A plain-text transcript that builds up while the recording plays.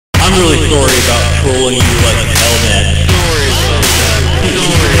sorry about trolling you like hell, man.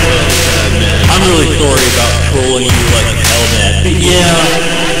 I'm really sorry about trolling you like hell, man.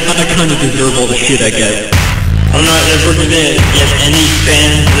 Yeah, I kinda deserve all the shit I get. I'm not ever gonna get any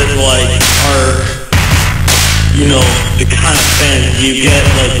fans that like are, you know, the kind of fans you get,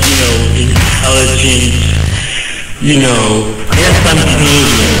 like, you know, intelligent, you know. Yes, I'm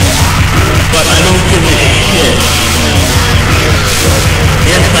Canadian, but I don't give a shit.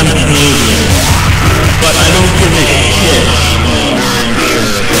 Yes, I'm Canadian, but I don't give a shit.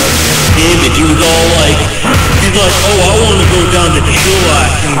 David, he was all like, he's like, oh, I want to go down to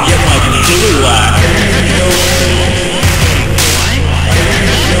chiliwack and get my chiliwack.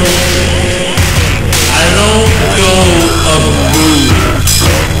 I don't go ABOOT.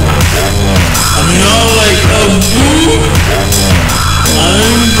 I'm not like ABOOT.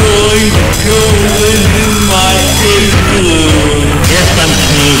 I'm going to go live in my igloo. Yes, I'm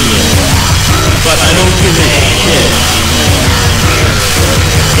Canadian, but I don't give a shit.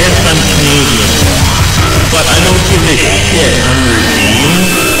 Yes, I'm Canadian, but I don't give a shit. I'm regime.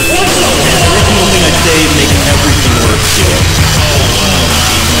 Every single thing I say makes everything worse, dude.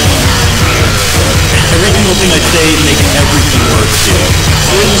 Every single thing I say makes everything worse, dude.